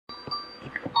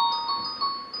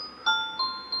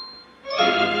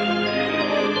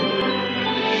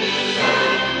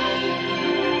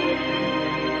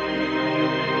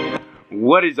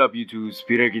What is up, YouTube?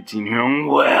 Speed here, and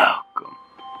welcome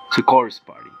to Chorus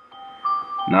Party.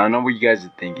 Now I know what you guys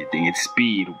are thinking. It's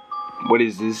Speed. What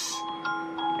is this?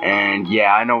 And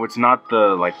yeah, I know it's not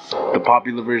the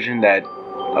popular version that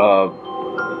a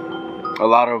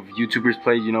lot of YouTubers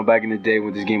played. You know, back in the day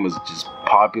when this game was just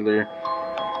popular,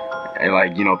 and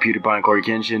PewDiePie and Corey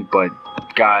Kenshin. But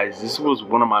guys, this was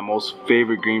one of my most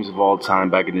favorite games of all time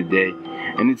back in the day.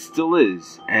 And it still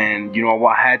is. And you know,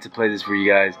 I had to play this for you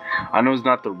guys. I know it's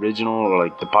not the original or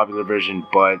the popular version,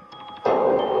 but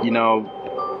you know,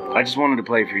 I just wanted to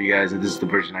play it for you guys, and this is the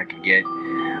version I could get.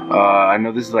 I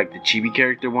know this is the chibi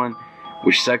character one,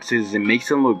 which sucks is it makes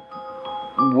them look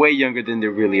way younger than they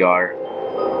really are.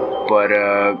 But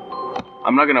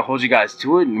I'm not gonna hold you guys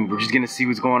to it, and we're just gonna see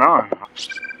what's going on.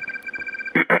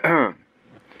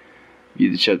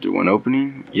 View the chapter 1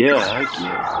 opening. Yeah, heck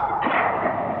yeah.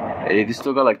 Hey, they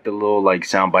still got the little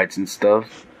sound bites and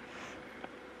stuff.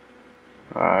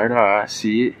 Alright, I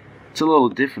see it. It's a little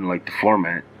different, the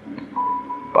format.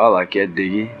 But I like it, I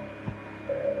dig it.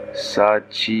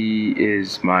 Sachi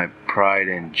is my pride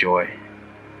and joy.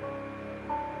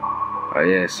 Oh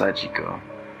yeah, Sachiko.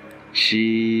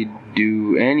 She'd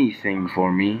do anything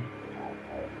for me.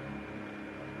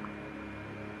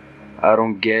 I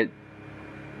don't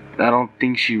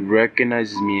think she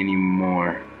recognizes me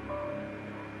anymore.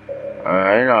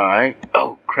 Alright.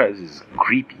 Oh, crap, this is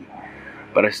creepy.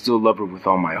 But I still love her with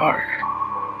all my heart.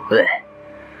 Blech.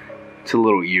 It's a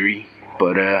little eerie,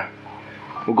 but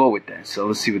we'll go with that. So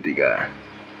let's see what they got.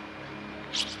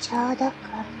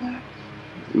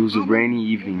 It was a rainy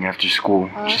evening after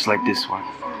school, just like this one.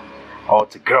 Oh,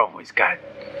 it's a girl voice, got it.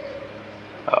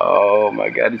 Oh my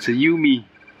god, it's a Yumi.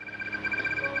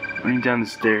 Running down the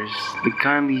stairs, the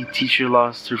kindly teacher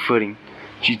lost her footing.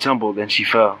 She tumbled and she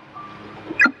fell.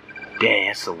 Dang,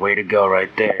 that's the way to go right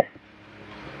there.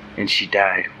 And she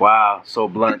died. Wow, so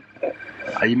blunt.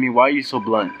 You mean, why are you so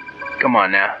blunt? Come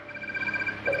on now.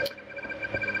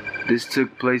 This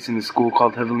took place in a school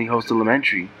called Heavenly Host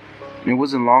Elementary. And it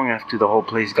wasn't long after the whole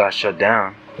place got shut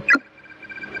down.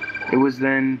 It was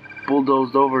then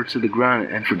bulldozed over to the ground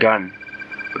and forgotten.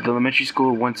 But that elementary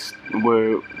school once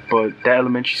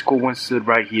stood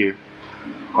right here,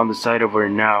 on the site of our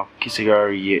now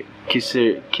Kisaragi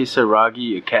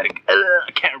Academy.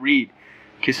 I can't read.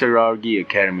 Kisaragi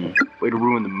Academy. Way to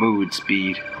ruin the mood,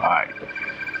 Speed. Alright.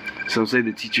 Some say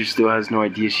the teacher still has no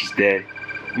idea she's dead,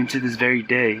 even to this very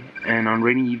day. And on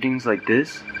rainy evenings like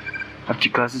this, after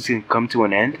classes can come to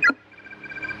an end,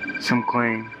 some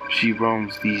claim she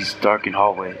roams these darkened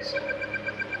hallways,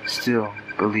 still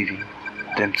believing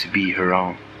them to be her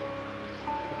own.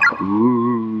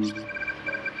 Ooh.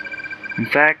 In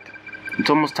fact, it's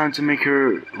almost time to make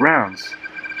her rounds,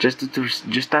 just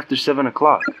after 7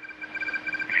 o'clock.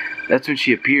 That's when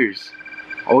she appears,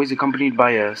 always accompanied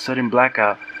by a sudden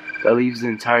blackout that leaves the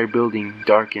entire building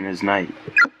darkened as night.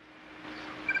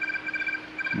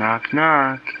 Knock,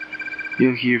 knock,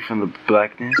 you'll hear from the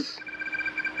blackness,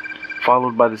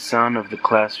 followed by the sound of the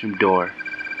classroom door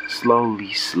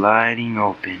slowly sliding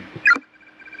open.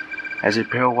 As her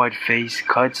pale white face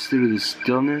cuts through the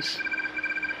stillness,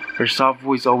 her soft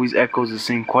voice always echoes the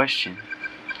same question.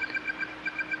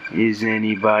 Is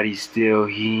anybody still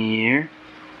here?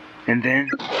 And then,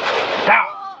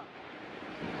 pow!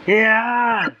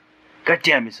 Yeah! God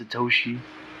damn it, Satoshi.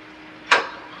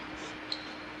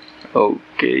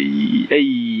 Okay,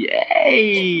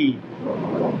 hey!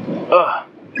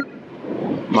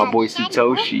 My boy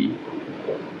Satoshi.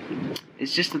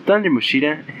 It's just a thunder,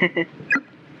 Moshida.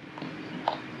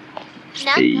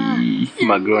 Hey,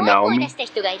 my girl Naomi.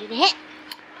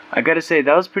 I gotta say,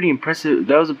 that was pretty impressive.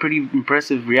 That was a pretty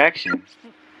impressive reaction.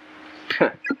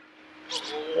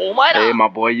 Hey, my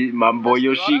boy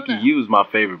Yoshiki, he was my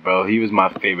favorite, bro. He was my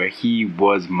favorite. He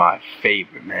was my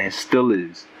favorite, man. Still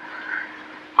is.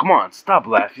 Come on, stop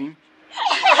laughing.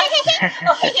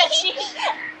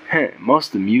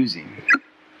 Most amusing.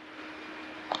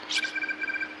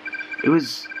 It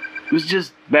was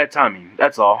just bad timing.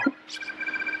 That's all.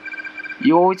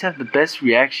 You always have the best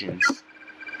reactions.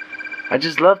 I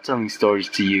just love telling stories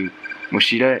to you,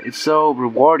 Moshida. It's so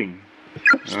rewarding.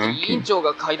 Okay.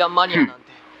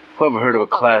 Whoever heard of a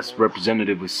class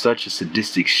representative with such a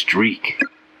sadistic streak?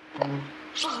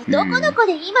 Whoever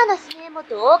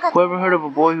heard of a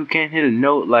boy who can't hit a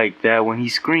note like that when he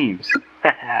screams?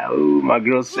 Ooh, my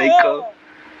girl Seiko.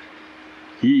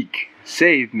 Eek,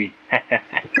 save me.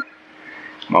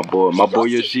 my boy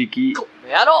Yoshiki.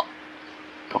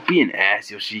 Don't be an ass,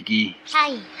 Yoshiki.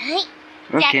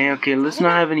 Okay, let's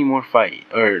not have any more fight.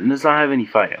 Or, let's not have any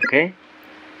fight, okay?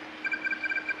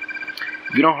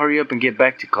 If we don't hurry up and get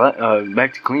back to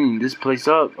cleaning this place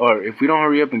up, or if we don't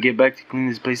hurry up and get back to cleaning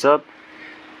this place up,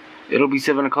 it'll be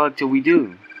 7 o'clock till we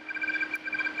do.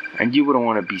 And you wouldn't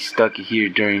want to be stuck here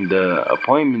during the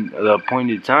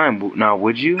appointed time, now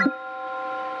would you?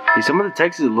 Hey, some of the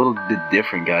text is a little bit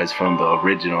different, guys, from the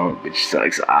original, which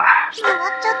sucks.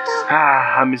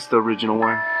 I missed the original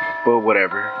one, but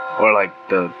whatever. Or like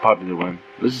the popular one.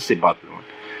 Let's just say popular one.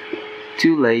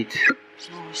 Too late.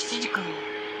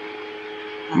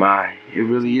 My, it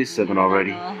really is 7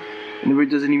 already. And the bird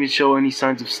doesn't even show any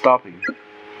signs of stopping.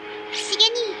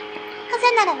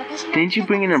 Didn't you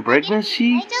bring in a breakfast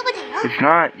sheet? If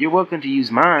not, you're welcome to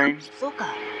use mine.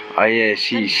 Oh yeah,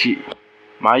 she.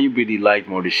 Mayu really liked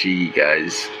more than she,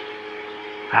 guys.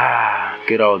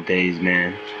 Good old days,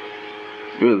 man.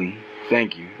 Really,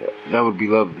 thank you. That would be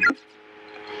lovely.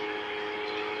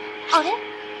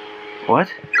 What?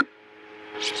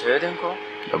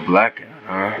 A blackout,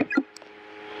 huh?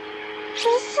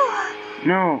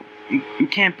 No, it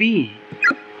can't be.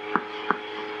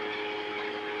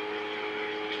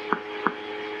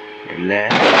 Hello?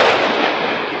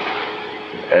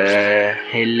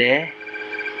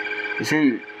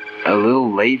 Isn't it a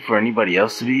little late for anybody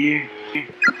else to be here?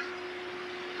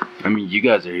 I mean, you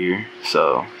guys are here,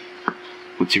 so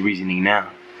what's your reasoning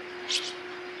now?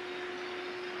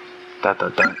 Are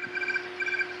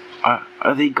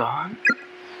they gone?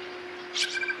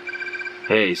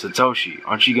 Hey, Satoshi,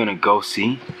 aren't you gonna go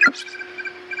see?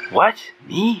 What?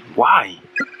 Me? Why?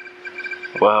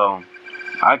 Well,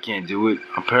 I can't do it.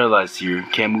 I'm paralyzed here.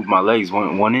 Can't move my legs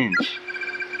one inch.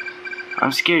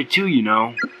 I'm scared too, you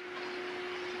know.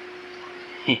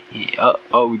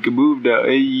 Oh, we can move now.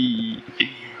 Hey.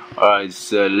 Alright,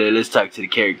 so let's talk to the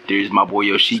characters. My boy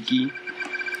Yoshiki.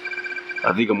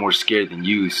 I think I'm more scared than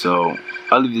you, so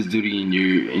I'll leave this duty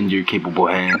in your capable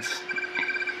hands.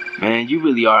 Man, you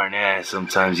really are an ass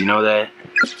sometimes, you know that?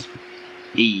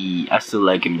 Hey, I still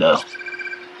like him though.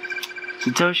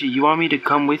 Satoshi, you want me to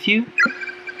come with you?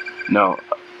 No,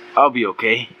 I'll be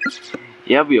okay.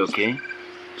 Yeah, I'll be okay.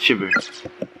 Shiver.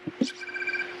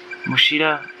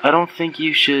 Moshida, I don't think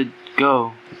you should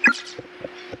go.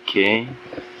 Okay.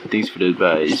 Thanks for the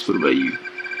advice. What about you?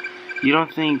 You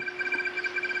don't think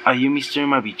Ayumi's story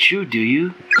might be true, do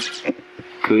you?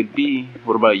 Could be.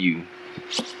 What about you?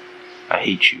 I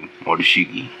hate you,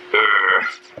 Morishiki.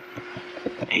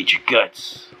 I hate your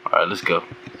guts. Alright, let's go.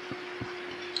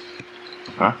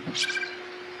 Huh?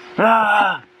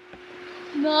 Ah!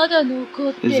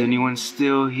 Is anyone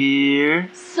still here?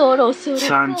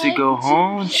 Time to go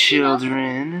home,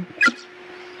 children.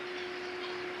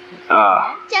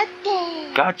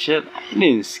 Gotcha. You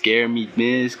didn't scare me,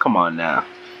 miss. Come on now.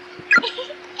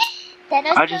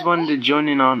 I just wanted to join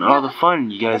in on all the fun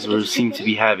you guys seem to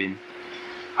be having.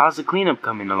 How's the cleanup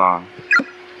coming along?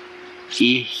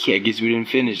 I guess we didn't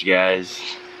finish, guys.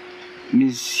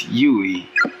 Miss Yui.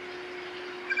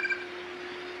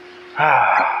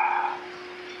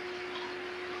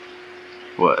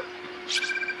 What?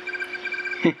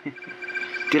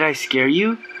 Did I scare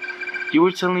you? You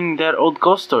were telling that old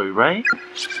ghost story, right?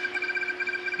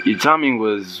 Your timing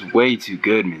was way too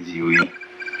good, Miss Yui.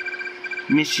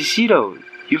 Miss Shishiro,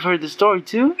 you've heard the story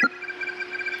too?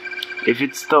 If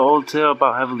it's the old tale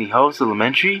about Heavenly House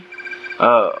Elementary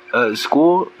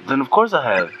school, then of course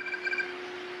I have.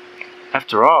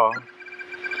 After all,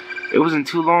 it wasn't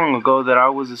too long ago that I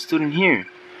was a student here,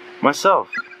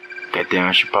 myself. Goddamn,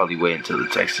 I should probably wait until the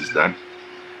text is done.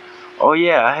 Oh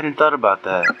yeah, I hadn't thought about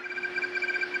that.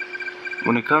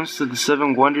 When it comes to the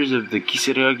 7 wonders of the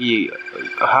Kisaragi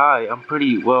High, I'm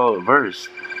pretty well versed.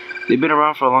 They've been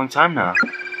around for a long time now.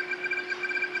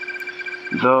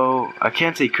 Though, I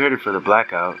can't take credit for the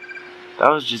blackout. That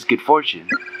was just good fortune.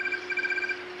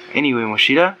 Anyway,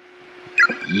 Moshida?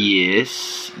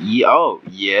 Yes? Oh,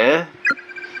 yeah?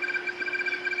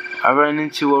 I ran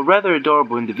into a rather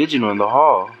adorable individual in the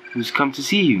hall who's come to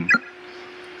see you.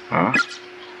 Huh?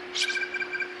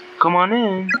 Come on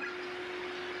in.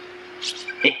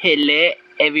 Hello,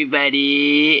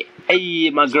 everybody. Hey,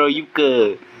 my girl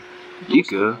Yuka.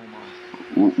 Yuka?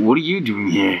 What are you doing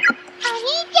here?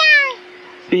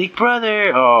 Big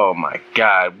brother. Oh my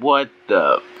god, what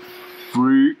the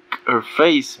freak? Her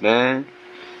face, man.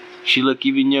 She looked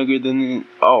even younger than...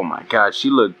 Oh my god, she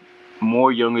looked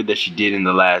more younger than she did in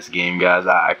the last game, guys.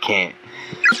 I can't.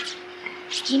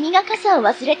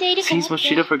 Seems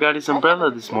Moshida forgot his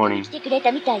umbrella this morning.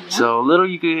 So little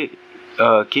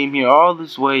Yuka came here all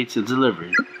this way to deliver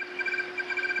it.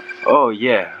 Oh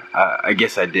yeah, I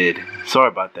guess I did. Sorry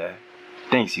about that.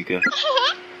 Thanks, Yuka.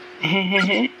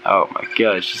 Oh my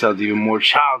gosh, she sounds even more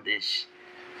childish.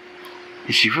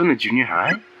 Is she from the junior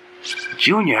high?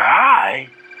 Junior high?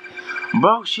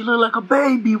 Bro, she looked like a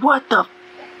baby. What the?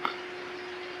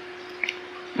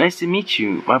 Nice to meet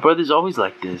you. My brother's always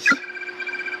like this.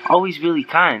 Always really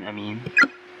kind, I mean.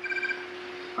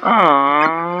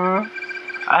 Aww.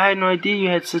 I had no idea you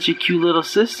had such a cute little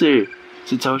sister,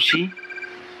 Satoshi.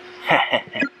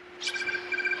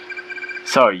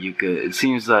 Sorry, Yuka. It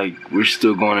seems like we're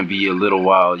still going to be a little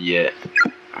while yet.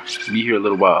 Be here a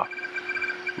little while.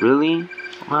 Really?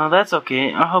 Well, that's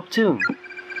okay. I'll help too.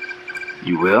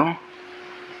 You will?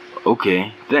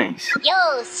 Okay, thanks.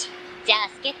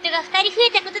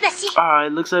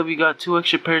 Alright, looks like we got 2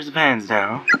 extra pairs of hands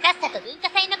now.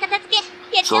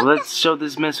 So let's show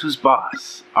this mess who's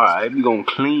boss. Alright, we gonna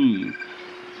clean.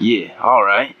 Yeah,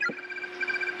 alright.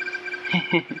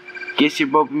 Guess you're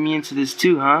roping me into this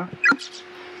too, huh?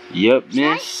 Yep,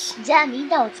 miss.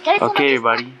 Okay,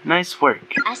 everybody. Nice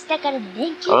work. I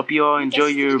hope you all enjoy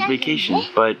your vacation,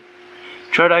 but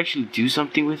try to actually do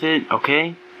something with it,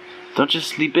 okay? Don't just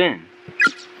sleep in.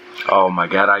 Oh my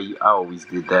god, I always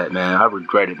did that, man. I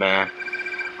regret it, man.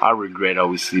 I regret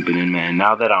always sleeping in, man.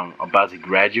 Now that I'm about to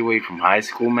graduate from high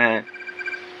school, man,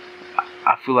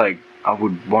 I feel like I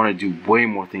would want to do way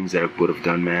more things that I would have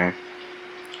done, man.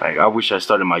 Like, I wish I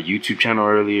started my YouTube channel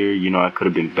earlier. You know, I could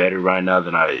have been better right now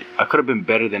than I could have been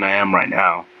better than I am right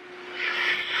now.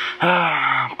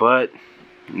 But,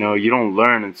 you know, you don't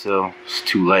learn until it's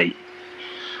too late.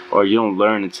 Or you don't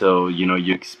learn until, you know,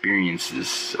 you experience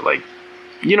this. Like,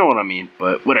 you know what I mean,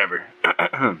 but whatever.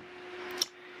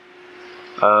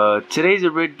 Today's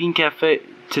Red Bean Cafe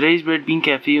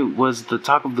was the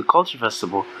talk of the Culture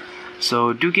Festival.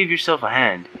 So do give yourself a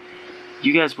hand.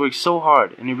 You guys worked so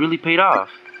hard and it really paid off.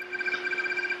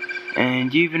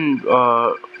 And you even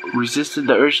resisted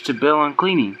the urge to bail on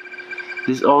cleaning.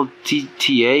 This old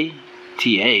TA?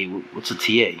 What's a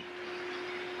TA?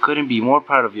 Couldn't be more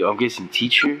proud of you. I'm guessing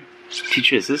teacher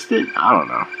assistant? I don't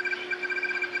know.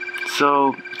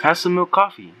 So, have some milk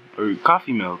coffee, or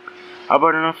coffee milk. I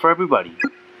brought enough for everybody.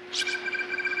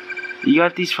 You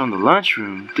got these from the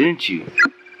lunchroom, didn't you?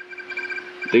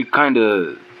 They're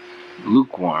kinda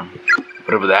lukewarm,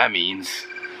 whatever that means.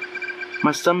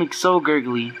 My stomach's so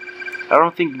gurgly. I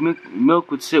don't think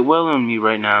milk would sit well on me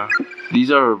right now.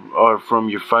 These are from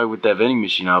your fight with that vending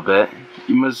machine, I'll bet.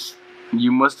 You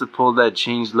must have pulled that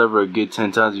change lever a good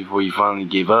 10 times before you finally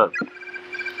gave up.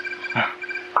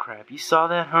 Crap, you saw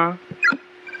that, huh?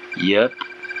 Yep.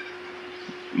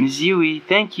 Miss Yui,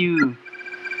 thank you.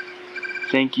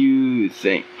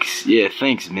 Thanks. Yeah,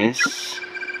 thanks, miss.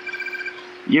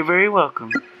 You're very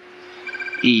welcome.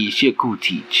 Hey, she a cool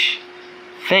teach.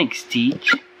 Thanks,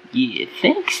 teach. Yeah,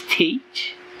 thanks,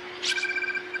 teach.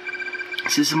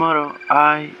 Susumoto,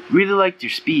 I really liked your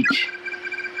speech.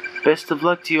 Best of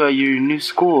luck to you at your new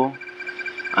school.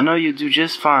 I know you'll do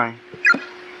just fine.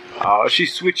 Oh,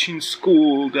 she's switching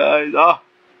school, guys. Oh,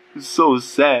 it's so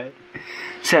sad.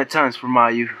 Sad times for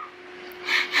Mayu.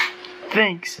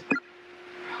 Thanks.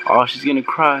 Oh, she's gonna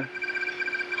cry.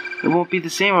 It won't be the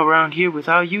same around here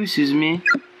without you, Suzume.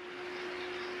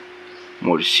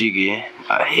 Morishige,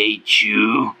 I hate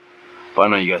you. But I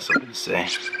know you got something to say.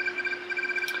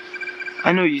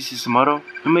 I know you, Susumoto.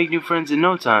 You'll make new friends in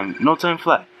no time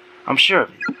flat. I'm sure of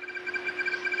it.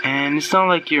 And it's not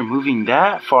like you're moving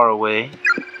that far away.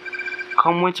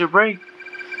 Come winter break,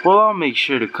 we'll all make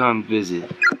sure to come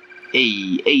visit.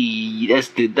 Hey, that's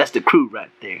the crew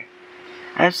right there.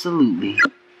 Absolutely.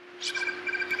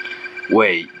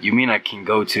 Wait, you mean I can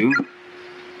go too?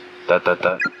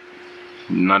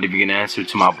 Not even gonna answer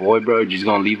to my boy, bro? You're just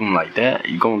gonna leave him like that?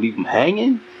 You gonna leave him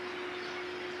hanging?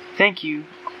 Thank you,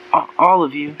 all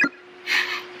of you.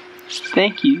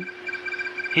 Thank you.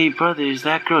 Hey brother, is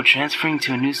that girl transferring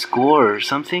to a new school or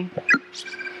something?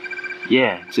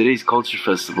 Yeah, today's Culture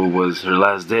Festival was her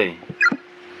last day.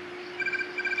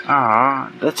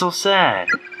 Aw, that's so sad.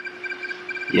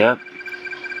 Yep,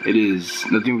 it is.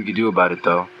 Nothing we can do about it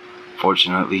though,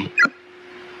 fortunately.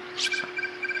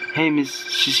 Hey Miss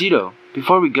Shishido,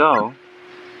 before we go...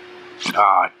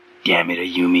 Aw, damn it,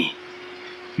 Ayumi.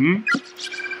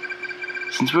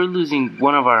 Since we're losing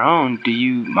one of our own, do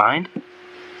you mind?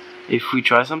 If we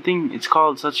try something, it's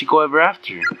called Sachiko Ever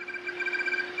After.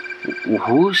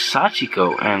 Who's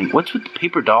Sachiko? And what's with the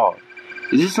paper doll?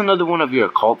 Is this another one of your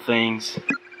occult things?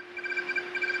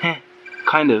 Heh,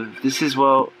 kind of. This is,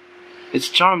 well, it's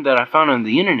a charm that I found on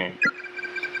the internet.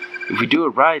 If we do it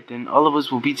right, then all of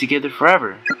us will be together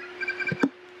forever.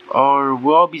 Or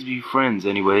we'll all be friends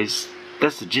anyways.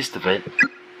 That's the gist of it.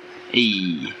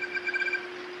 Hey.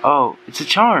 Oh, it's a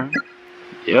charm.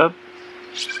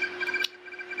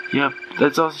 Yep,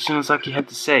 that's all Shinosaki had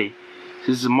to say.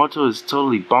 Suzumoto is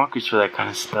totally bonkers for that kind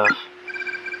of stuff.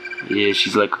 Yeah,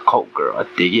 she's like a cult girl. I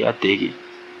dig it, I dig it.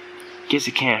 Guess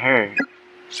it can't hurt.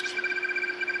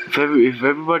 If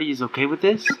everybody is okay with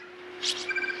this,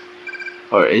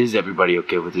 or is everybody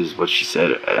okay with this? What she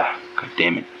said. God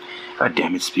damn it. God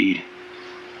damn it, Speed.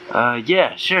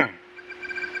 Yeah, sure.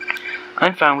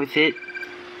 I'm fine with it.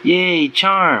 Yay,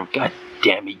 charm. God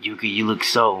damn it, Yuki, you look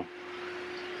so...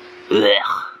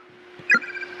 Ugh.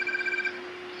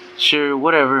 Sure,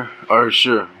 whatever. Or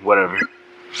sure, whatever.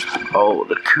 Oh,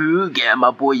 the Cougar,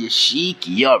 my boy Yoshiki.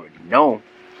 You already know.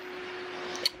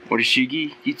 What is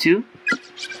Shiki? You too?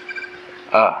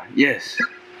 Yes.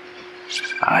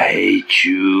 I hate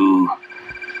you.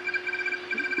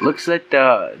 Looks like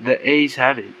the A's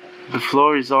have it. The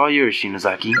floor is all yours,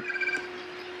 Shinozaki.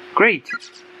 Great.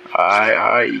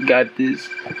 Alright, you got this.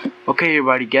 Okay,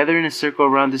 everybody, gather in a circle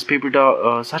around this paper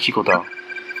doll, Sachiko doll.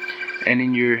 And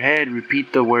in your head,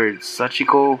 repeat the words,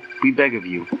 Sachiko, we beg of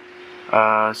you.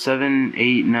 7,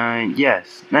 8, 9,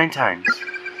 yes, 9 times.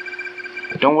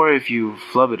 Don't worry if you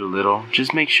flub it a little.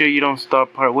 Just make sure you don't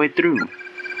stop part way through.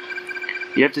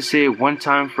 You have to say it 1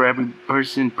 time for every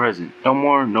person present. No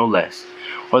more, no less.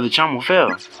 Or the charm will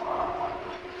fail.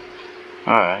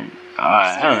 Alright.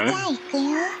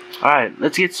 Alright,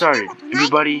 let's get started.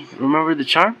 Everybody, remember the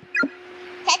charm?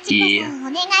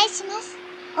 Yeah.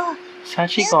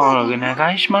 Sachiko,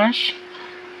 onegaishimasu.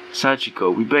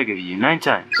 Sachiko, we beg of you, 9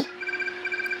 times.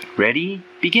 Ready?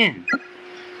 Begin.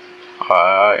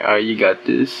 Alright, you got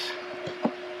this.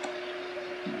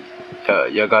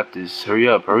 Y'all got this. Hurry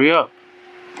up, hurry up.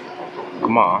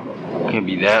 Come on. Can't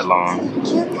be that long.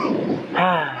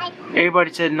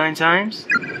 Everybody said 9 times?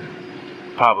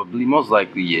 Probably, most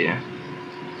likely, yeah.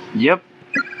 Yep.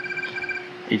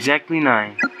 Exactly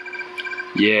 9.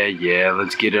 Yeah,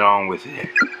 let's get it on with it.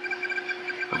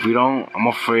 If we don't, I'm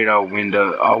afraid I'll wind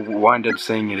up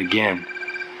saying it again.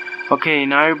 Okay,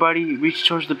 now everybody reach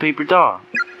towards the paper doll.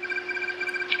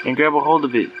 And grab a hold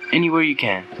of it anywhere you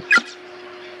can.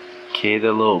 Okay,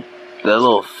 that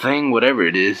little thing, whatever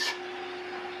it is.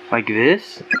 Like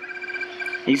this?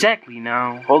 Exactly,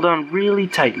 now hold on really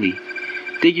tightly.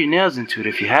 Dig your nails into it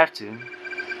if you have to.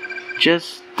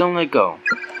 Just don't let go.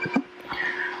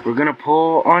 We're gonna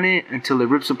pull on it until it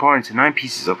rips apart into 9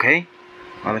 pieces, okay?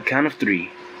 On the count of 3.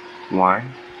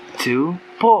 1, 2,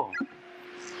 pull.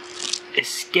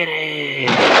 Let's get it.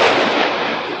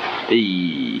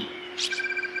 Hey.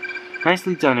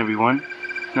 Nicely done, everyone.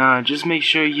 Now, just make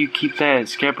sure you keep that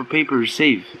scrap of paper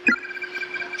safe.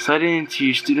 Slide it into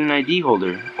your student ID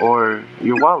holder or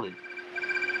your wallet.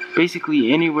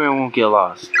 Basically, anywhere it won't get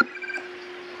lost.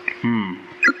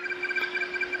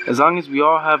 As long as we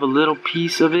all have a little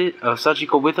piece of it, of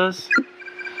Sachiko with us,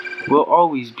 we'll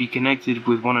always be connected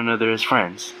with one another as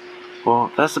friends.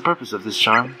 Well, that's the purpose of this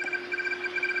charm.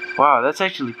 Wow, that's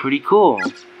actually pretty cool.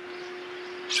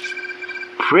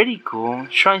 Pretty cool?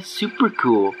 Try super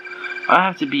cool. I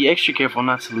have to be extra careful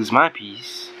not to lose my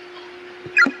piece.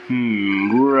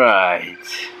 Right.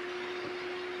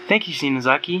 Thank you,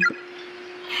 Shinozaki.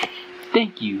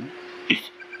 Thank you.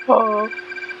 Oh,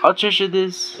 I'll treasure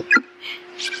this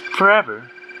forever.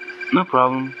 No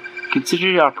problem. Consider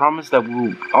it our promise that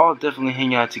we'll all definitely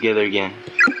hang out together again.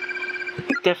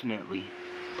 Definitely.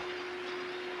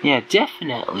 Yeah,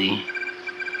 definitely.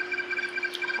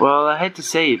 Well, I hate to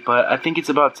say it, but I think it's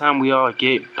about time we all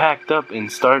get packed up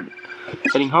and start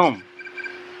heading home.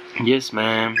 Yes,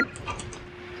 ma'am.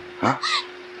 Huh?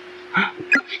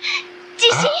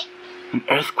 An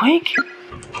earthquake?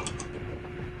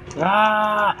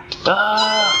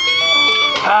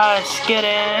 Let's get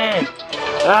it!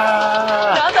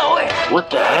 What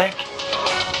the heck?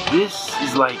 This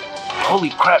is like, holy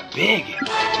crap big.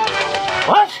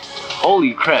 What?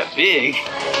 Holy crap big?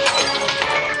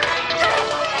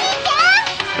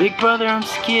 Big brother, I'm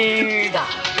scared.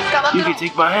 You can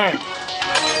take my hand.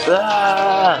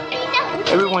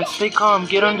 Everyone stay calm,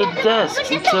 get under the desks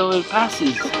until it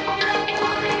passes.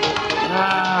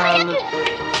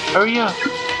 Hurry up.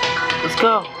 Let's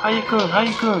go.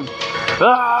 Hayakun.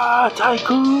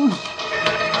 Tycoon.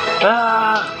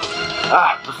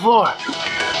 The floor.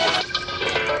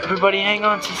 Everybody hang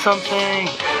on to something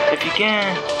if you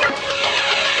can.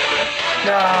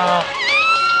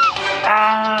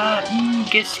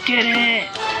 Get it.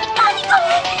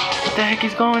 What the heck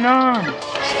is going on?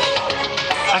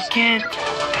 I can't.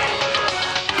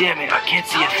 Damn it, I can't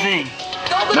see a thing.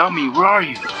 Naomi, where are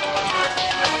you?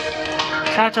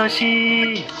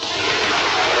 Satoshi!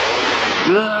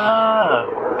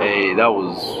 Hey, that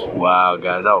was, wow,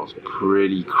 guys, that was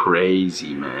pretty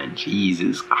crazy, man.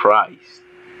 Jesus Christ.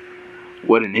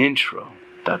 What an intro.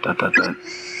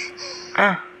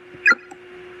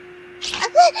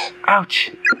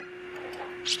 Ouch.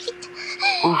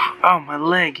 Oof, oh, my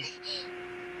leg.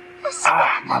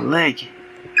 Ah, my leg.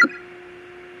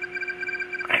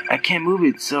 I can't move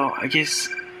it, so I guess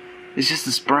it's just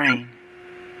a sprain.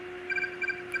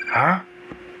 Huh?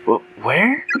 Well,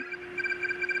 where?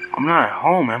 I'm not at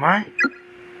home, am I?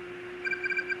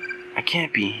 I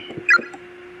can't be.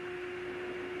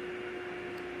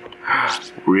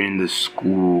 We're in the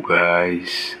school,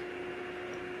 guys.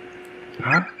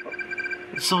 Huh?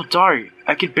 It's so dark,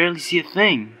 I could barely see a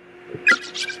thing.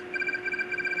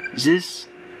 Is this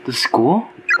the school?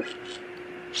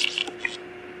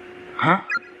 Huh?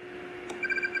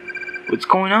 What's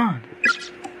going on?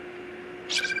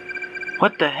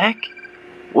 What the heck?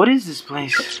 What is this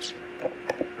place?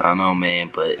 I don't know,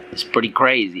 man, but it's pretty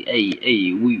crazy.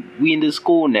 Hey, we in the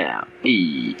school now.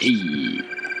 Hey.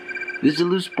 There's a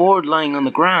loose board lying on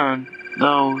the ground,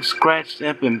 though scratched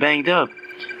up and banged up.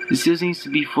 It still seems to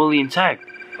be fully intact,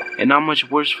 and not much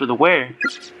worse for the wear.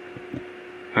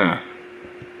 Huh.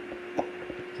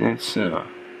 That's,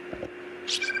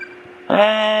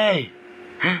 Hey!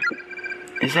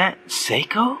 Is that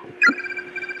Seiko?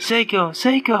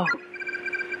 Seiko!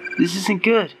 This isn't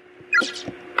good.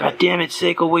 God damn it,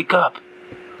 Seiko, wake up.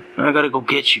 I gotta go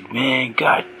get you, man.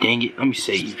 God dang it. Let me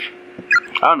save.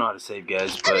 I don't know how to save,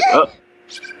 guys, but... Oh!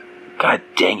 God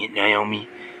dang it, Naomi.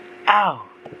 Ow!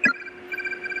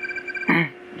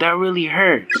 That really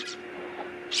hurt.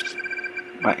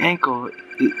 My ankle,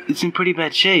 it's in pretty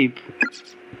bad shape.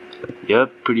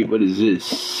 Yup, what is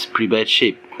this? Pretty bad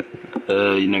shape.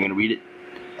 You're not gonna read it?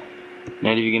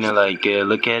 Not even gonna,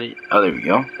 look at it? Oh, there we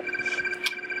go.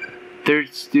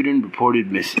 Third student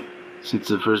reported missing. Since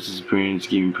the first disappearance,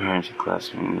 giving parents and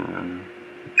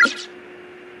classmates.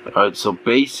 Alright, so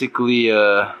basically,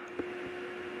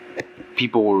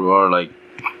 people were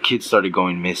kids started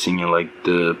going missing, and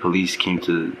the police came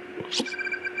to,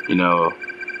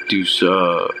 do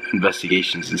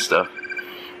investigations and stuff.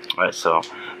 Alright, so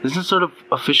there's some sort of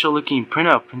official looking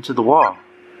printout pinned to the wall.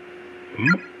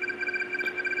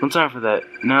 No time for that.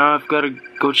 Now I've gotta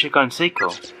go check on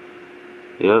Seiko.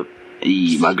 Yep.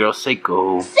 Hey, my girl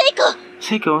Seiko.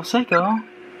 Seiko.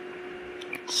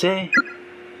 Say.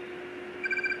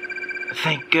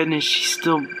 Thank goodness she's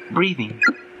still breathing.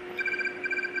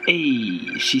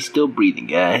 Hey, she's still breathing,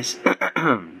 guys.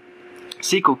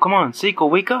 Seiko, come on, Seiko,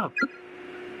 wake up.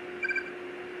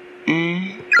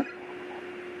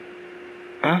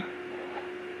 Huh?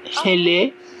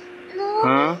 Hello?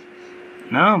 Huh?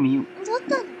 Naomi,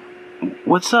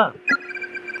 what's up?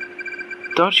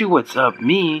 Don't you what's up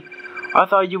me? I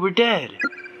thought you were dead.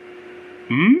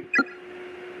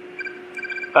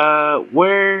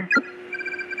 Where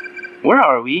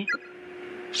are we?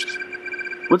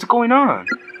 What's going on?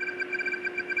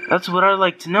 That's what I'd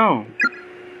like to know.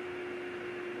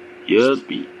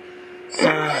 Yuppie.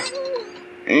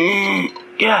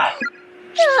 Yeah.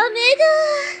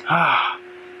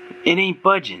 It ain't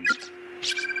budging.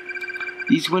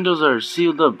 These windows are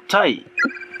sealed up tight.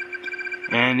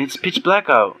 And it's pitch black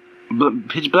out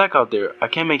there. I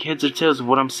can't make heads or tails of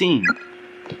what I'm seeing.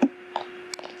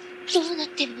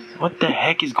 What the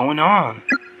heck is going on?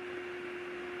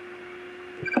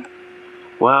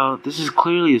 Well, this is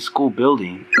clearly a school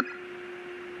building.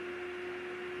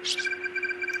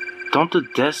 Don't the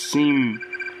desks seem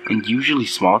unusually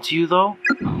small to you, though?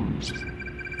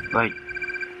 Like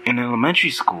in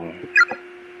elementary school.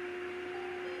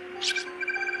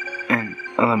 In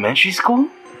elementary school?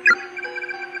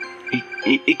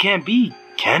 It can't be,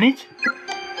 can it?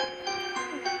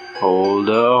 Hold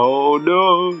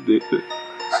on.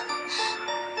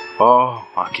 Oh,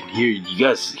 I can hear you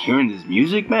guys hearing this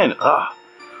music, man.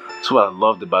 That's what I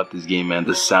loved about this game, man.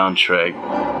 The soundtrack.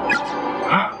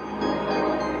 Huh?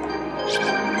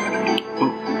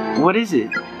 What is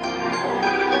it?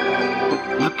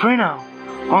 The printout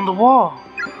on the wall.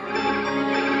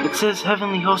 It says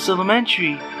Heavenly Host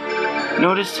Elementary.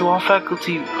 Notice to all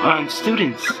faculty and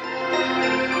students.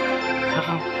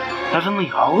 Heavenly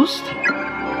Host?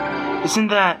 Isn't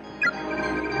that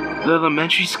the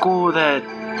elementary school that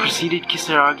preceded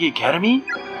Kisaragi Academy?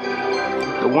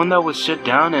 The one that was shut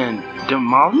down and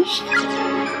demolished?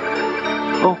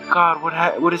 Oh God,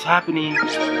 what is happening?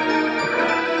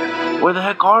 Where the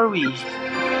heck are we?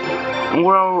 And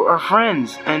where are our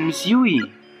friends and Miss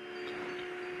Yui?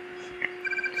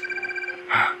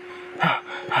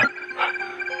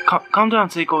 Calm down,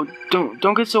 Seiko.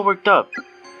 Don't get so worked up.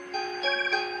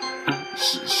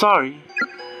 Sorry.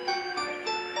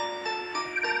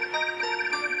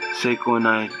 Seiko and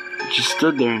I just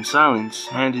stood there in silence,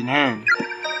 hand in hand.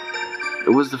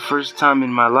 It was the first time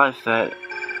in my life that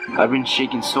I've been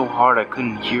shaking so hard I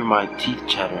couldn't hear my teeth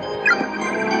chatter.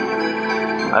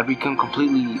 I'd become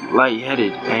completely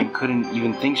lightheaded and couldn't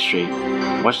even think straight,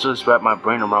 much less wrap my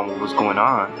brain around what was going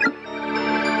on.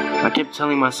 I kept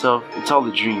telling myself it's all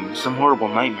a dream, some horrible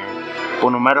nightmare, but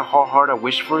no matter how hard I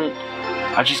wished for it,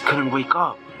 I just couldn't wake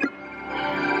up.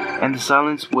 And the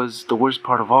silence was the worst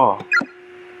part of all.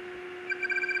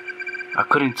 I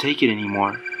couldn't take it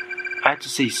anymore. I had to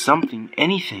say something,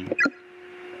 anything.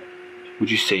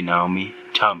 Would you say, Naomi?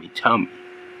 Tell me.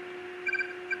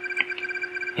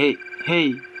 Hey,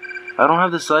 I don't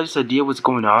have the slightest idea what's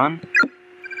going on,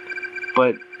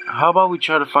 but how about we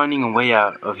try to finding a way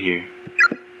out of here?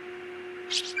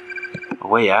 A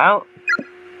way out?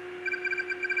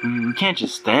 We can't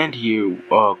just stand here,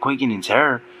 quaking in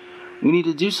terror. We need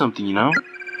to do something, you know?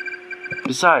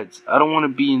 Besides, I don't want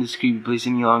to be in this creepy place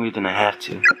any longer than I have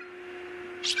to.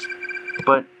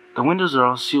 But the windows are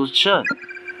all sealed shut.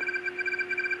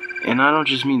 And I don't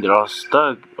just mean they're all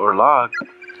stuck or locked.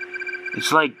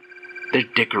 It's like they're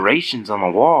decorations on the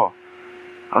wall.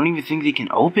 I don't even think they can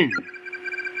open.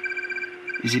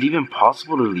 Is it even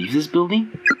possible to leave this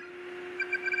building?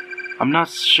 I'm not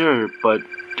sure, but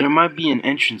there might be an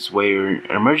entranceway or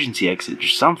an emergency exit or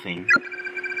something.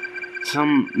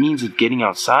 Some means of getting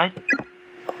outside?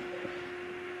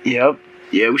 Yeah,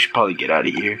 we should probably get out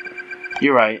of here.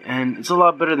 You're right, and it's a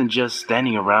lot better than just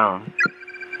standing around.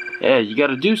 Yeah, you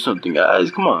gotta do something,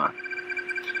 guys, come on.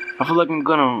 I feel like I'm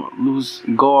gonna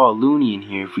go all loony in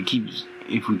here if we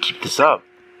keep this up.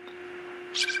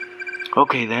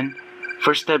 Okay then,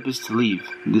 first step is to leave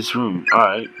this room,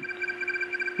 alright.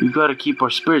 We've gotta keep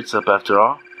our spirits up after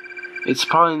all. It's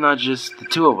probably not just the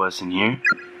two of us in here.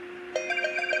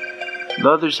 The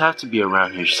others have to be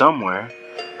around here somewhere,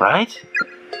 right?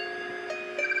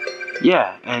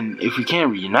 Yeah, and if we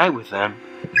can't reunite with them,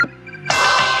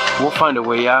 we'll find a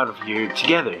way out of here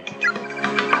together.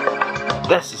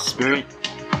 That's the spirit.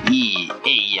 Yeah,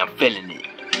 hey, I'm feeling it.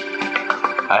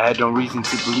 I had no reason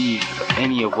to believe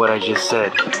any of what I just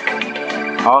said.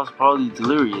 I was probably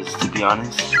delirious, to be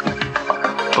honest.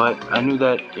 But I knew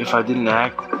that if I didn't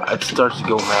act, I'd start to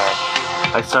go mad.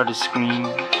 I'd start to scream.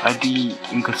 I'd be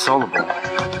inconsolable.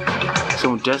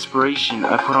 So in desperation,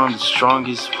 I put on the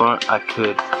strongest front I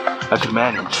could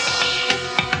manage.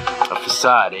 A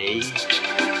facade, eh?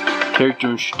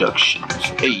 Character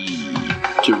introductions, eh?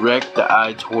 Direct the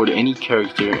eye toward any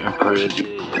character and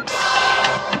prejudice.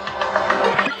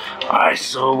 Alright,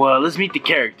 so let's meet the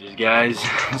characters, guys.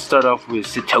 Let's start off with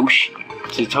Satoshi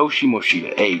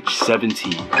Moshida, age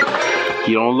 17.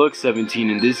 He don't look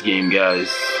 17 in this game, guys.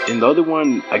 In the other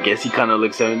one, I guess he kind of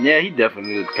looks 17. Yeah, he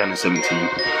definitely looks kind of 17.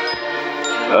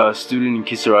 Student in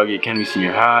Kisaragi Academy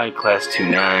Senior High, class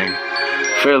 2-9.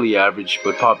 Fairly average,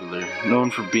 but popular.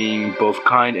 Known for being both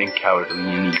kind and cowardly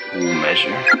in equal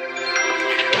measure.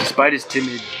 Despite his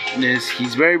timidness,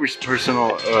 he's very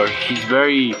personable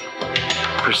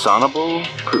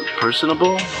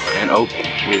and open,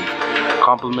 which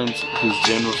complements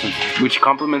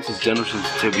his general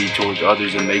sensitivity towards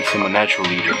others and makes him a natural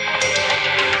leader.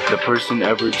 The person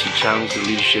ever to challenge the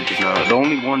leadership is now the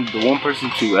one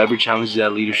person to ever challenge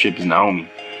that leadership is Naomi,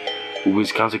 who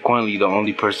is consequently the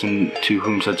only person to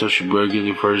whom Satoshi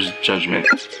regularly refers judgment.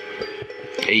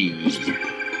 Hey.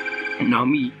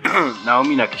 Naomi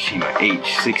Nakashima,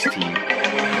 age 16,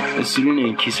 a student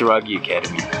in Kisaragi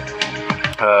Academy.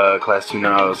 Class 2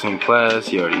 now, same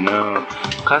class, you already know.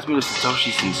 Classmate of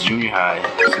Satoshi since junior high,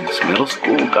 since middle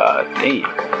school, god damn.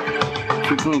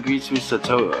 Frequently greets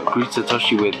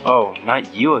Satoshi with, oh,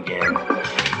 not you again.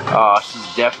 Oh,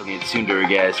 she's definitely a tsundere,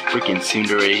 guys, freaking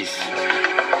tsunderes.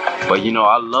 But you know,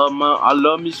 I love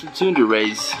me some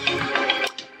tsunderes.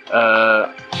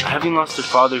 Having lost her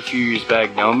father a few years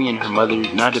back, Naomi and her mother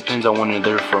now depends on one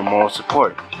another for moral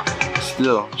support.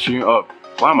 Still,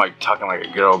 why am I talking like a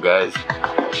girl, guys?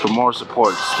 For moral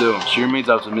support, still, she remains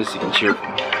optimistic and cheerful.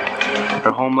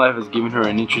 Her home life has given her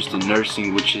an interest in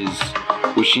nursing, which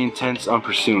she intends on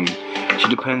pursuing. She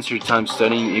depends her time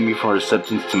studying, aiming for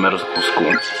acceptance to medical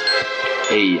school.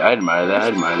 Hey, I admire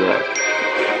that.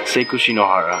 Seiko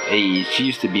Shinohara, hey, she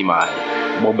used to be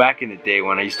back in the day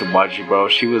when I used to watch it, bro,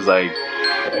 she was like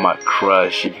my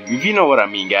crush. If you know what I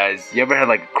mean, guys. You ever had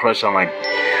like a crush on like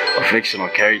a fictional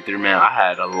character, man? I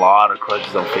had a lot of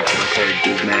crushes on fictional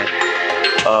characters, man.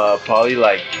 Probably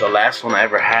like the last one I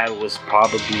ever had was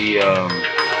probably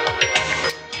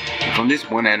from this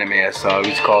one anime I saw. It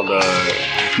was called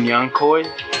Nyankoi.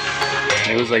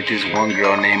 It was like this one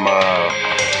girl named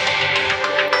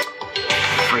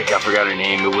I forgot her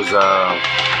name. It was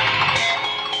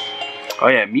oh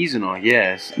yeah, Mizuno.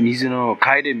 Yes, Mizuno,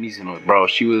 Kaede Mizuno, bro.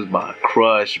 She was my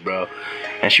crush, bro.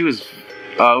 And she was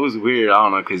it was weird. I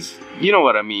don't know, cause you know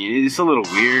what I mean. It's a little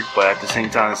weird, but at the same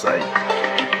time, it's like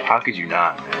How could you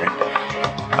not, man?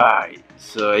 Alright,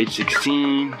 so age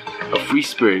 16, a free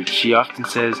spirit. She often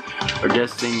says or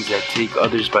does things that take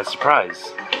others by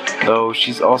surprise. Though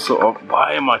she's also,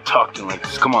 why am I talking like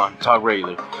this? Come on, talk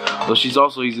regular. Though she's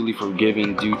also easily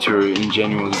forgiven due to her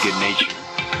ingenuinely good nature.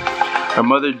 Her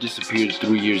mother disappeared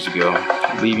 3 years ago,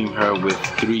 leaving her with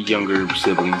 3 younger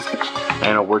siblings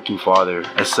and a working father.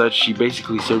 As such, she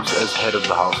basically serves as head of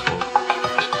the household.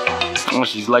 Well,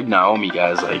 she's like Naomi,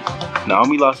 guys. Like,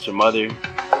 Naomi lost her mother,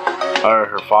 or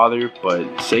her father, but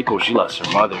Seiko, she lost her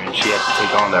mother, and she had to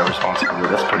take on that responsibility.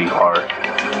 That's pretty hard.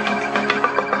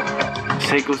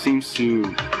 Seiko seems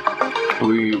to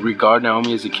regard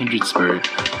Naomi as a kindred spirit,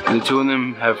 and the two of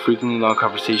them have frequently long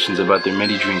conversations about their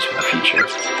many dreams for the future.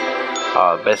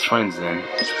 Best friends then.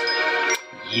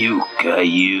 Yuka,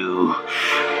 you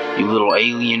little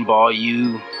alien ball,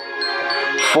 you.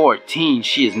 14,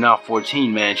 she is now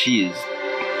 14, man. She is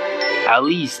at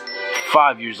least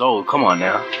 5 years old. Come on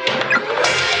now.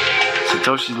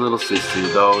 Satoshi's little sister,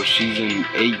 though she's an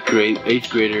 8th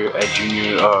grader at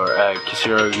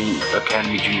Kisaragi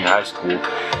Academy Junior High School.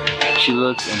 She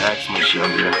looks and acts much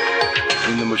younger.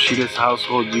 In the Moshida's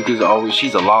household,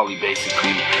 she's a lolly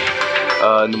basically.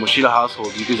 In the Moshida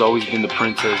household, Yuka's always been the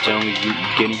princess, generally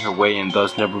getting her way and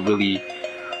thus never really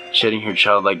shedding her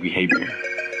childlike behavior.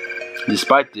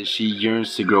 Despite this, she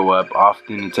yearns to grow up,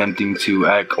 often attempting to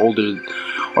act older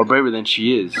or braver than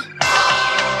she is.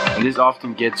 And this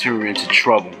often gets her into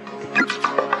trouble.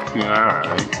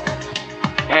 Alright.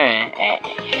 And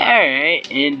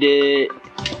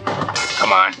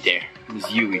come on, there.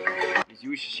 Miss Yui. Miss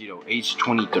Yui Shishido, age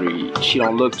 23. She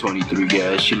don't look 23,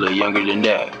 guys. She look younger than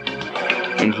that.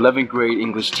 An 11th grade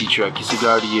English teacher at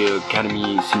Kisaragi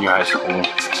Academy Senior High School.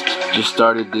 Just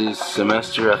started this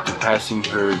semester after passing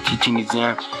her teaching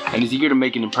exam and is eager to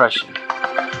make an impression.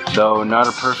 Though not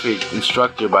a perfect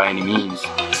instructor by any means,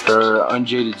 her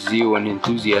unjaded zeal and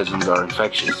enthusiasm are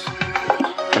infectious,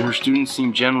 and her students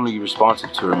seem generally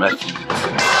responsive to her methods.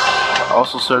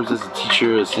 Also serves as a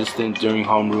teacher assistant during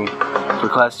homeroom for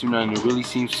class 29 and really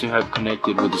seems to have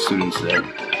connected with the students there.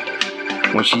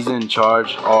 When she's in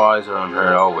charge, all eyes are on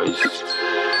her always.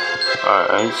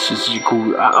 Alright, she's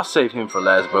cool. I'll save him for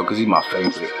last, bro, because he's my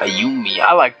favorite. Ayumi,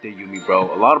 I like the Ayumi,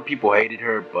 bro. A lot of people hated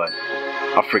her, but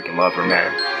I freaking love her,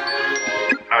 man.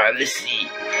 Alright, let's see.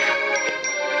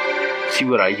 See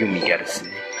what Ayumi gotta say.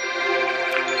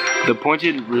 The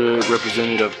appointed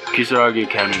representative of Kisaragi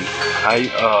Academy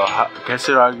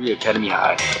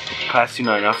High, Class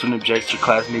 29, often objects her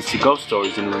classmates to ghost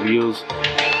stories and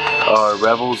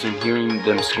revels in hearing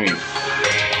them scream.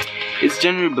 It's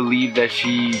generally believed that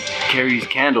she carries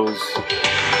candles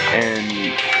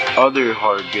and other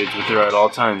hard goods with her at all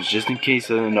times, just in case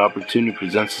an opportunity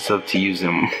presents itself to use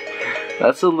them.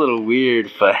 That's a little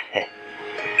weird, but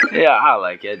yeah, I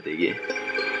like it, I dig it.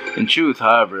 In truth,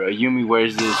 however, Ayumi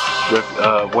wears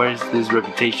this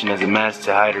reputation as a mask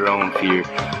to hide her own fear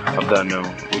of the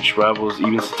unknown, which rivals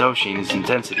even Satoshi in its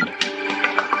intensity.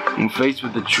 When faced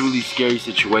with a truly scary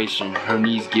situation, her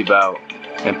knees give out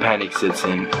and panic sets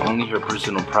in. Only her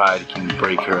personal pride can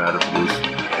break her out of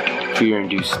this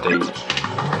fear-induced state.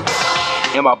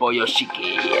 And my boy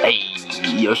Yoshiki,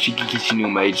 Yoshiki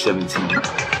Kishinuma, age 17.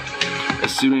 A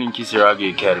student in Kisaragi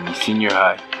Academy, Senior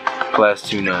High, Class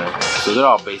 29. So they're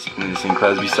all basically in the same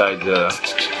class besides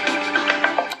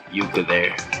Yuka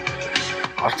there.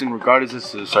 Often regarded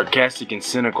as sarcastic and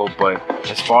cynical, but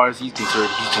as far as he's concerned,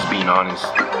 he's just being honest.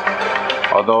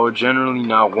 Although generally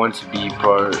not want to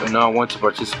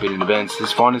participate in events,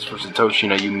 his fondness for Satoshi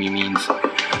and Ayumi means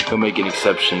he'll make an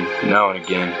exception now and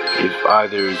again if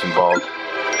either is involved.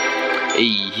 Hey,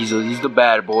 he's the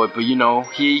bad boy, but you know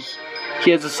he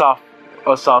has a soft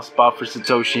spot for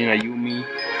Satoshi and Ayumi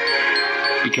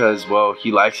because, well,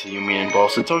 he likes Ayumi, and well,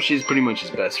 Satoshi is pretty much his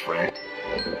best friend.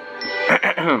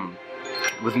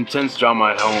 With intense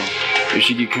drama at home,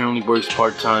 Yoshiki currently works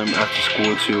part-time after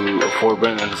school to afford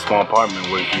rent at a small apartment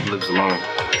where he lives alone.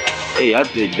 Hey, I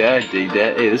dig that.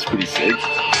 Hey, that's pretty sick.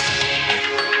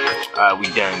 Alright, we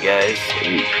done, guys.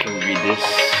 Hey, can we read this?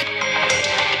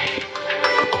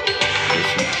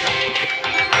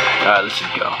 Alright, let's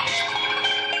just go.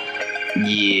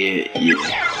 Yeah.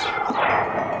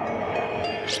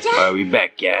 Alright, we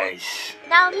back, guys.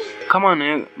 Come on,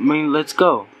 man. Let's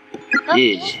go.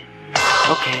 Yeah.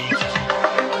 Okay.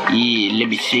 Yeah, let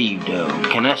me save though.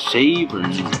 Can I save or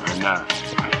not?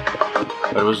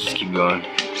 But we'll just keep going.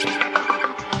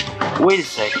 Wait a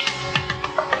sec.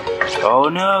 Oh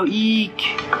no, eek!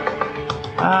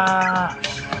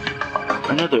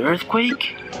 Another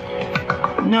earthquake?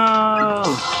 No!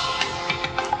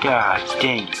 God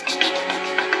dang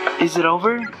it. Is it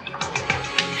over?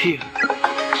 Phew.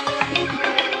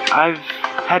 I've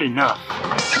had enough.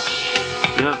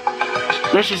 Yep.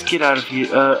 Let's just get out of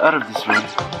here, out of this room.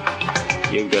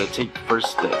 Yeah, we gotta take the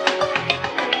first step.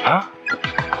 Huh?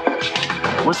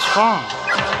 What's wrong?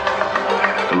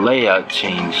 The layout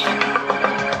changed.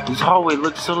 This hallway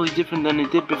looks totally different than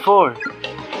it did before.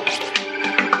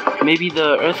 Maybe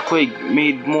the earthquake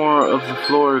made more of the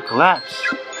floor collapse.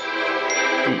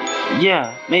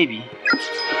 Yeah, maybe.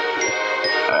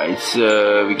 Alright,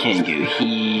 so we can't go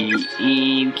here.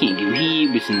 We can't go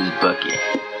here. What's in this bucket?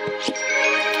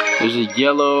 There's a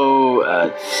yellow.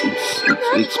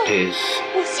 It's piss.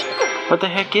 What the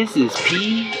heck is this?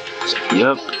 Pee?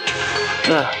 Yup.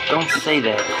 Don't say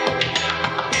that.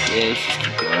 Yeah, let's just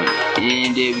keep going.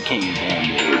 And we can't go down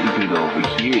there. We can go over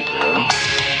here though.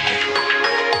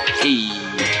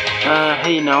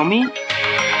 Hey Naomi?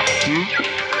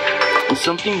 Is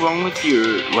something wrong with your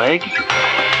leg?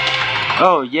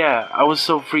 Oh yeah, I was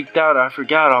so freaked out I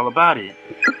forgot all about it.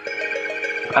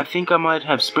 I think I might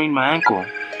have sprained my ankle.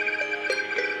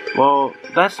 Well,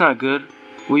 that's not good.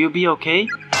 Will you be okay?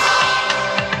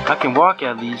 I can walk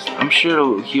at least. I'm sure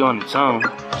it'll heal on its own.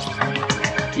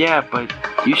 Yeah, but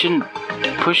you shouldn't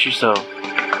push yourself.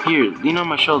 Here, lean on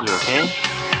my shoulder, okay?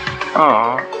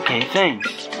 Aw, okay,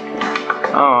 thanks.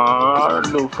 Aw, our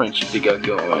little friendship they got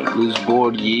going. Loose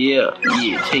board, yeah,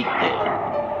 take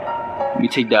that. Let me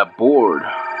take that board.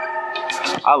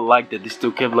 I like that they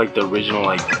still kept like the original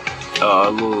like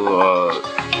little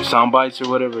sound bites or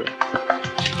whatever.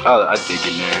 I dig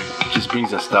it, man. It just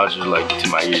brings nostalgia like to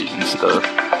my ears and stuff.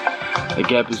 The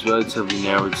gap is relatively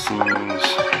narrow, it seems.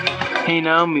 Hey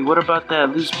Naomi, what about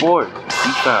that loose board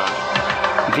we found?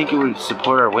 You think it would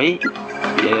support our weight?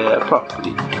 Yeah,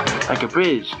 probably. Like a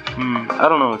bridge. I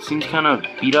don't know, it seems kind of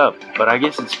beat up, but I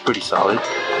guess it's pretty solid.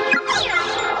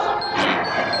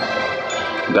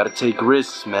 Gotta take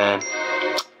risks, man.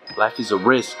 Life is a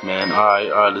risk, man.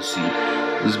 Alright, let's see.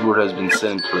 This board has been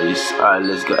set in place. Alright,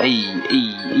 let's go. Hey,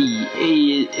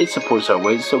 it supports our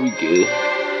weight, so we good.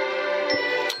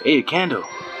 Hey, a candle.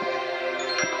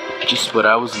 Just what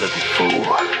I was looking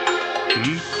for.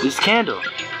 This candle.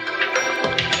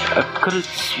 I could've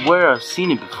swear I've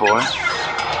seen it before.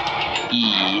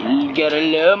 Yeah, gotta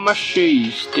love my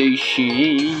shade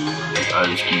station. Alright,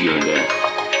 let's keep going there.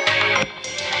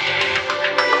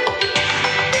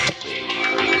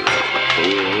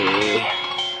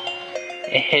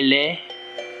 Hello.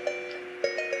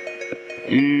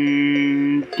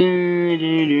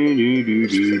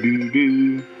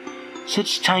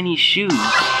 Such tiny shoes.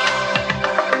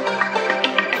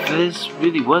 This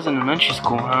really was an elementary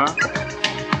school, huh?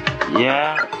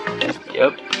 Yeah.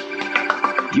 Yep.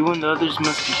 You and the others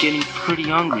must be getting pretty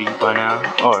hungry by now.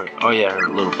 Oh yeah, her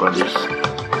little brothers.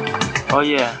 Oh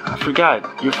yeah, I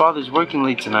forgot. Your father's working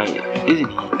late tonight, isn't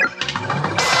he?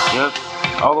 Yep.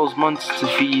 All those months to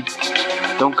feed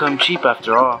don't come cheap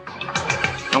after all.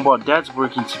 And while Dad's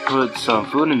working to put some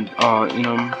food in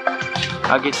them,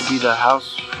 I get to be the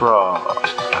house frog.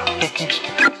 The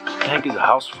heck is a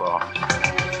house frog?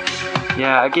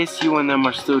 Yeah, I guess you and them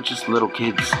are still just little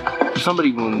kids.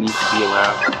 Somebody will need to be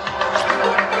around.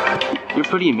 You're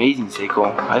pretty amazing,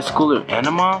 Seiko. High schooler and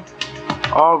a mom?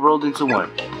 All rolled into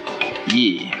one.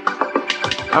 Yeah.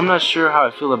 I'm not sure how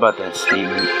I feel about that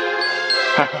statement.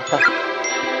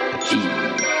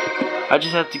 I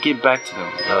just have to get back to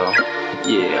them, though.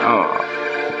 Yeah,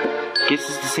 guess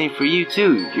it's the same for you,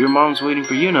 too. Your mom's waiting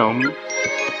for you, Naomi.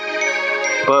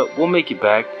 But we'll make it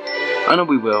back. I know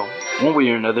we will. One way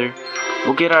or another.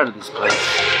 We'll get out of this place.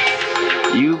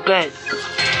 You bet.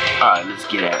 Alright, let's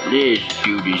get out. Let's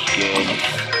do this,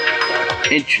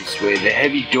 guys. Entranceway. The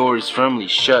heavy door is firmly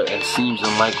shut and seems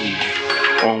unlikely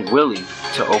or unwilling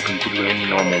to open through any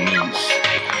normal means.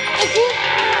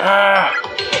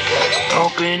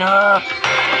 Open up!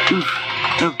 Oof,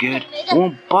 no good. It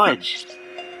won't budge.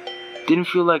 Didn't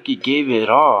feel like it gave it at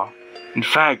all. In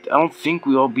fact, I don't think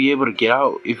we'll be able to get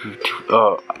out if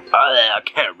I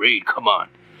can't read, come on.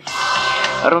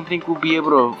 I don't think we'll be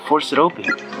able to force it open.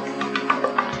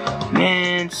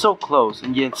 Man, so close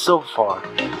and yet so far.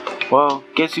 Well,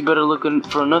 guess we better look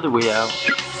for another way out.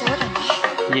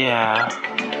 Yeah.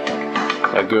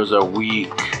 That girls are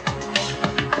weak.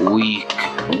 Weak.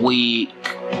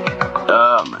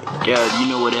 Oh my god, you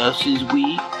know what else is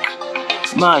weak?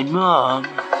 My mom.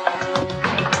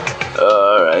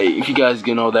 Alright, if you guys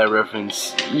get know that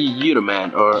reference, you're the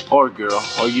man, or girl,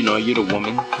 or you're the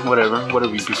woman, whatever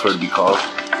you prefer to be called.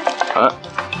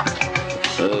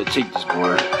 Take this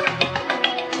board.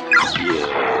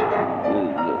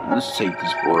 Yeah, let's take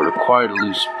this board, acquire the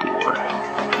loose board.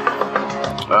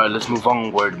 Alright, let's move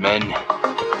onward, men.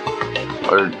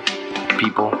 Or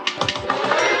people.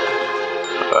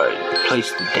 Alright.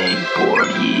 place the dang board,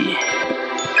 yeah.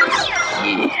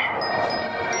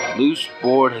 Loose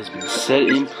board has been set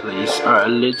in place. Alright,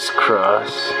 let's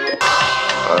cross.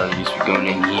 Alright, I guess we're going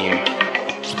in here.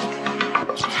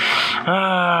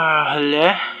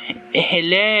 Hello?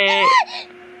 Hello?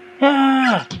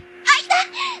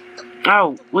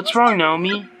 Ow, what's wrong,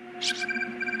 Naomi?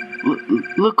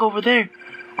 Look over there.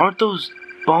 Aren't those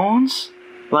bones?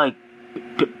 Like,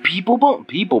 people bones?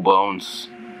 People bones.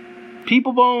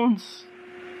 People bones.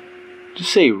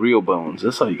 Just say real bones.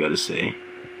 That's all you gotta say.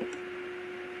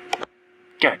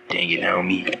 God dang it,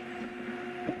 Naomi.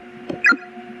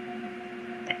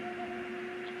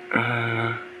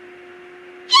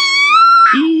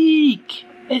 Eek!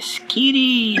 A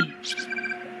skitty!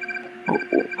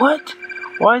 What?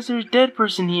 Why is there a dead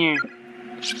person here?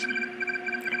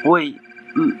 Wait,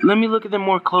 let me look at them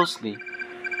more closely.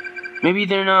 Maybe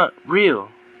they're not real.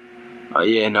 Oh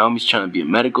yeah, Naomi's trying to be a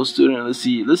medical student. Let's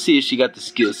see if she got the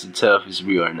skills to tell if it's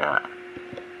real or not.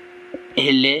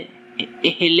 Hele?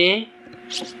 Hele?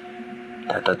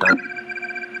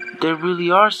 There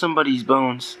really are somebody's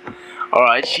bones.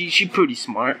 Alright, she pretty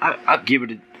smart. I'll give her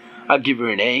an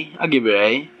A. I'll give her an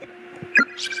A.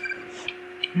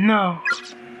 No.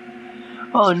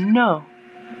 Oh no.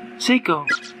 Seiko.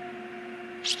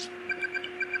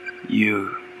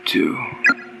 You too.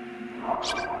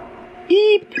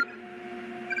 Beep.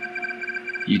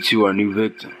 You two are new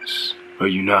victims, are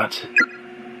you not?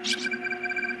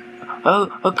 Oh,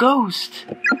 a ghost.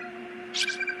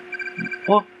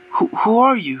 Well, who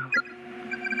are you?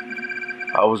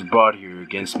 I was brought here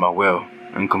against my will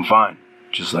and confined,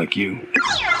 just like you.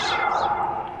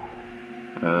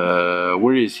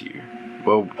 Where is here?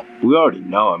 Well, we already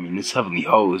know. I mean, it's heavily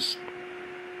hosed.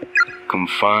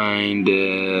 Confined,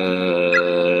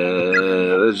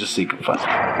 let's just say confined.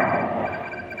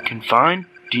 Confined?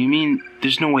 Do you mean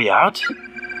there's no way out?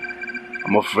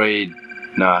 I'm afraid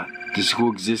not. This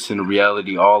school exists in a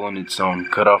reality all on its own,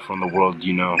 cut off from the world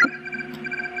you know.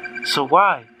 So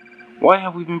why? Why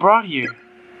have we been brought here?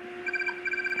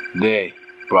 They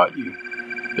brought you.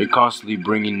 They're constantly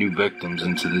bringing new victims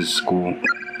into this school.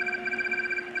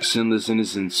 Sinless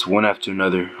innocents, one after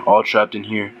another, all trapped in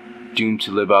here, doomed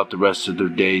to live out the rest of their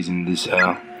days in this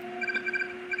hell.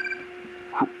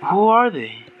 Who are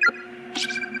they?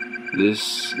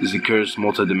 This is a cursed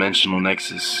multidimensional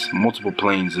nexus, multiple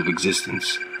planes of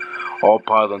existence, all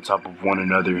piled on top of one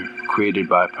another, created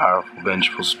by powerful,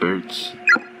 vengeful spirits.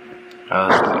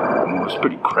 It's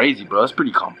pretty crazy, bro. It's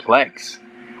pretty complex.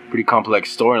 Pretty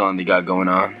complex storyline they got going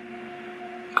on.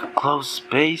 Closed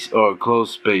space, or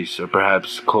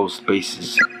perhaps closed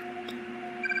spaces.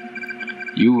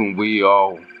 You and we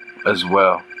all, as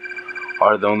well,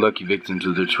 are the unlucky victims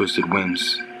of their twisted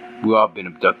whims. We all have been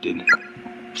abducted.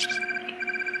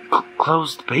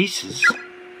 Closed spaces?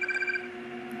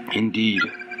 Indeed.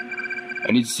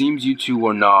 And it seems you two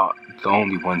are not the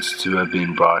only ones to have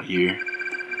been brought here.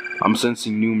 I'm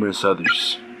sensing numerous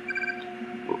others.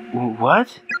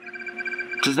 What?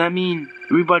 Does that mean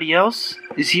everybody else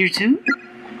is here too?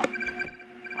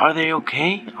 Are they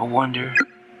okay? I wonder.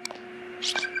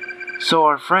 So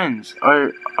our friends,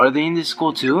 are they in this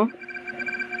school too?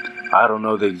 I don't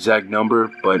know the exact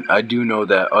number, but I do know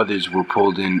that others were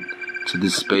pulled in to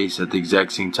this space at the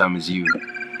exact same time as you.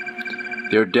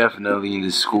 They're definitely in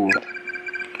this school.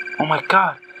 Oh my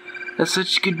god, that's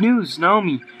such good news,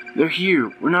 Naomi. They're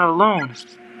here. We're not alone.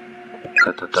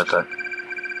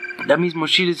 That means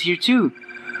Moshida's here too.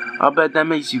 I'll bet that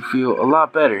makes you feel a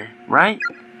lot better, right?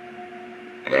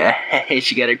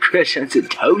 She got a crush on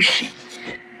Satoshi.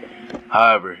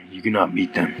 However, you cannot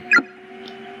meet them.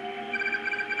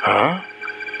 Huh?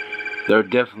 They're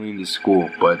definitely in the school,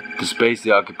 but the space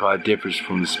they occupy differs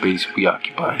from the space we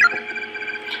occupy.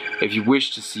 If you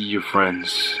wish to see your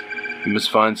friends, you must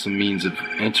find some means of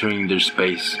entering their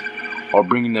space, or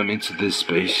bringing them into this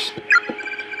space.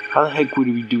 How the heck would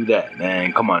we do that,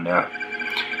 man? Come on now.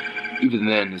 Even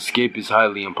then, escape is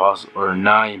highly impossible, or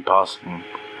nigh impossible,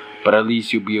 but at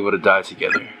least you'll be able to die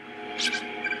together.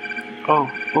 Oh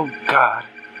God.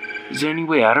 Is there any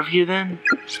way out of here then?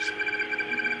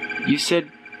 You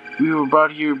said we were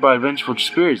brought here by vengeful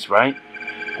spirits, right?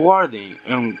 Who are they?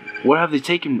 And why have they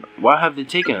taken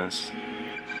us?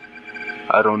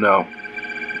 I don't know.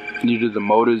 Neither the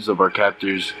motives of our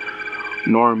captors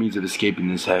nor means of escaping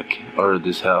this hell.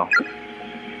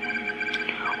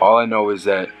 All I know is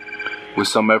that with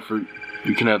some effort,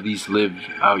 you can at least live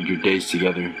out your days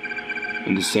together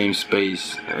in the same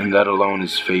space, and that alone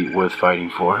is fate worth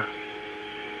fighting for.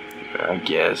 I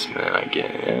guess, man,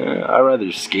 I'd rather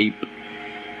escape.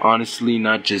 Honestly,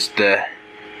 not just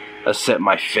accept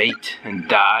my fate and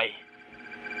die.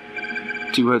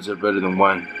 Two heads are better than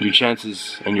one. Your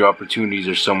chances and your opportunities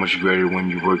are so much greater when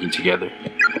you're working together.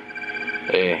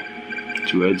 Hey,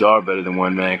 two heads are better than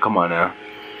one, man. Come on now.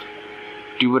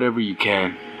 Do whatever you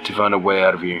can to find a way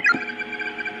out of here.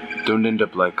 Don't end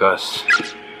up like us.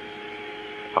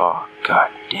 Oh, god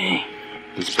dang.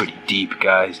 That's pretty deep,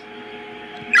 guys.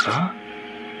 Huh?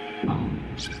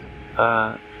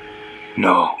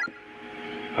 No.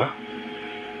 Huh?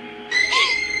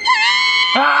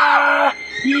 Ah!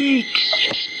 Yeek!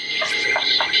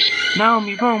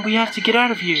 Naomi, Rome, we have to get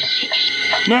out of here.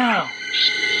 Now!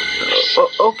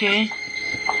 Okay.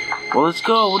 Well, let's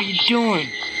go. What are you doing?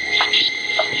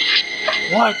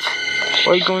 What?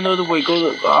 Why are you going the other way? Go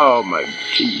the... Oh, my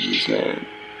Jesus, man.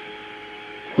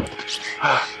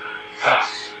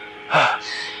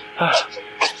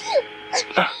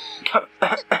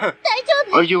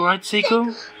 Are you alright,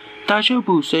 Seiko?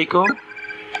 Daijoubu, Seiko?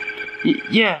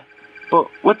 Yeah, but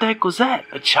what the heck was that?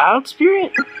 A child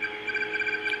spirit?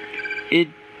 It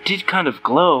did kind of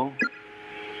glow.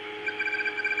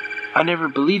 I never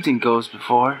believed in ghosts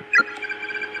before.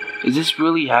 Is this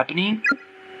really happening?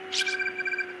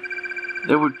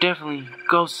 There were definitely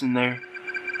ghosts in there.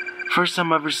 First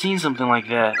time I've ever seen something like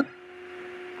that.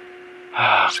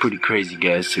 Pretty crazy,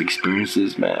 guys, to experience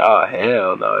this, man. Oh,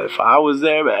 hell no. If I was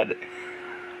there, man,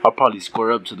 I'll probably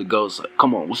square up to the ghost like,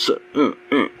 come on, what's up?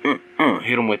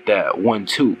 Hit him with that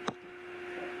 1-2.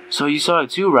 So you saw it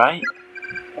too, right?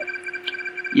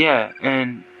 Yeah,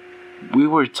 and we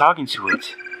were talking to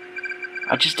it.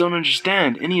 I just don't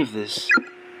understand any of this.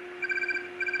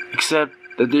 Except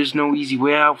that there's no easy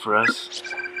way out for us.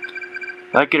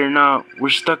 Like it or not, we're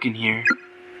stuck in here.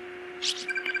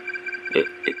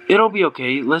 It'll be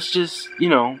okay. Let's just,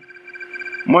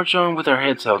 march on with our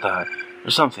heads held high.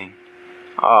 Or something.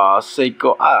 Aw,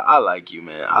 Seiko, I like you,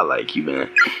 man. I like you, man.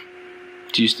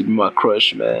 She used to be my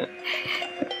crush, man.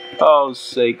 Oh,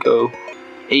 Seiko.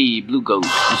 Hey, Blue Ghost,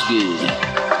 what's good?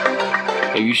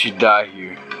 Hey, you should die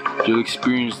here. You'll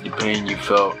experience the pain you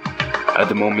felt at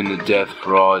the moment of death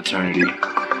for all eternity.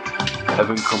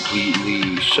 Heaven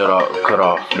completely cut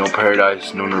off. No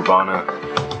paradise, no nirvana,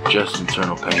 just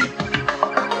eternal pain.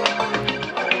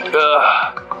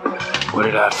 Ugh. Why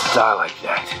did I have to die like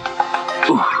that?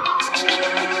 Ooh.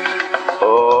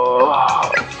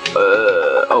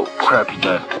 Oh, crappy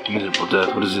death. Miserable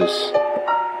death. What is this?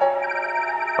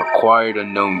 Acquired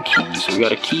unknown key. So we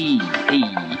got a key.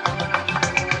 Hey.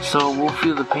 So we'll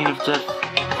feel the pain of death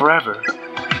forever.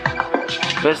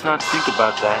 Best not to think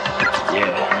about that.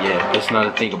 Yeah. Best not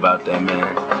to think about that,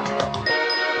 man.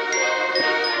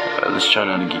 Let's try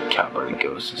not to get caught by the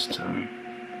ghost this time.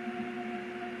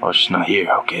 Oh, she's not here,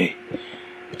 okay?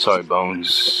 Sorry,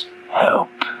 Bones. Help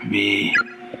me.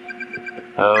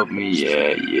 Help me,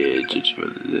 yeah.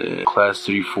 Class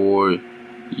 3-4,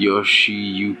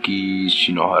 Yoshiyuki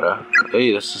Shinohara.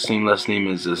 Hey, that's the same last name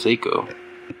as Seiko.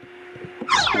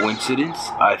 Coincidence?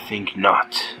 I think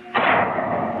not.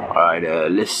 Alright,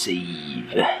 let's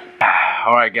save.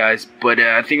 Alright, guys, but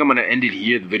I think I'm gonna end it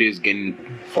here. The video is getting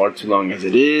far too long as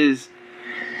it is.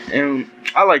 And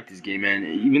I like this game, man.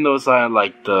 Even though it's not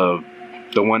like the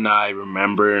one I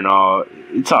remember and all,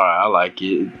 it's alright. I like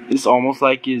it. It's almost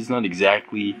like it's not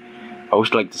exactly. I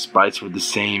wish like the sprites were the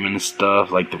same and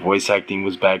stuff. Like the voice acting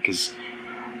was bad. Cause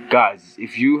guys,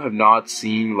 if you have not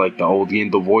seen like the old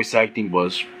game, the voice acting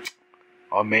was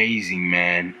amazing,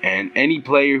 man. And any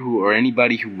player or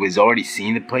anybody who has already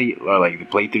seen the playthrough, like a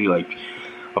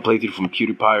playthrough from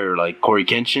PewDiePie or like Cory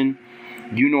Kenshin,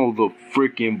 the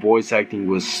freaking voice acting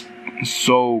was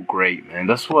so great, man.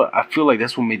 That's what I feel like.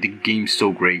 That's what made the game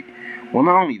so great. Well,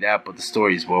 not only that, but the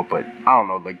story as well. But I don't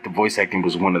know, like the voice acting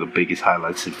was one of the biggest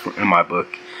highlights in my book.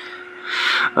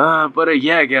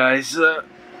 Yeah, guys.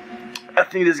 I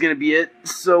think that's gonna be it.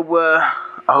 So I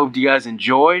hope you guys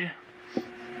enjoyed,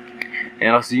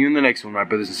 and I'll see you in the next one, my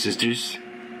brothers and sisters.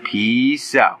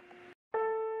 Peace out.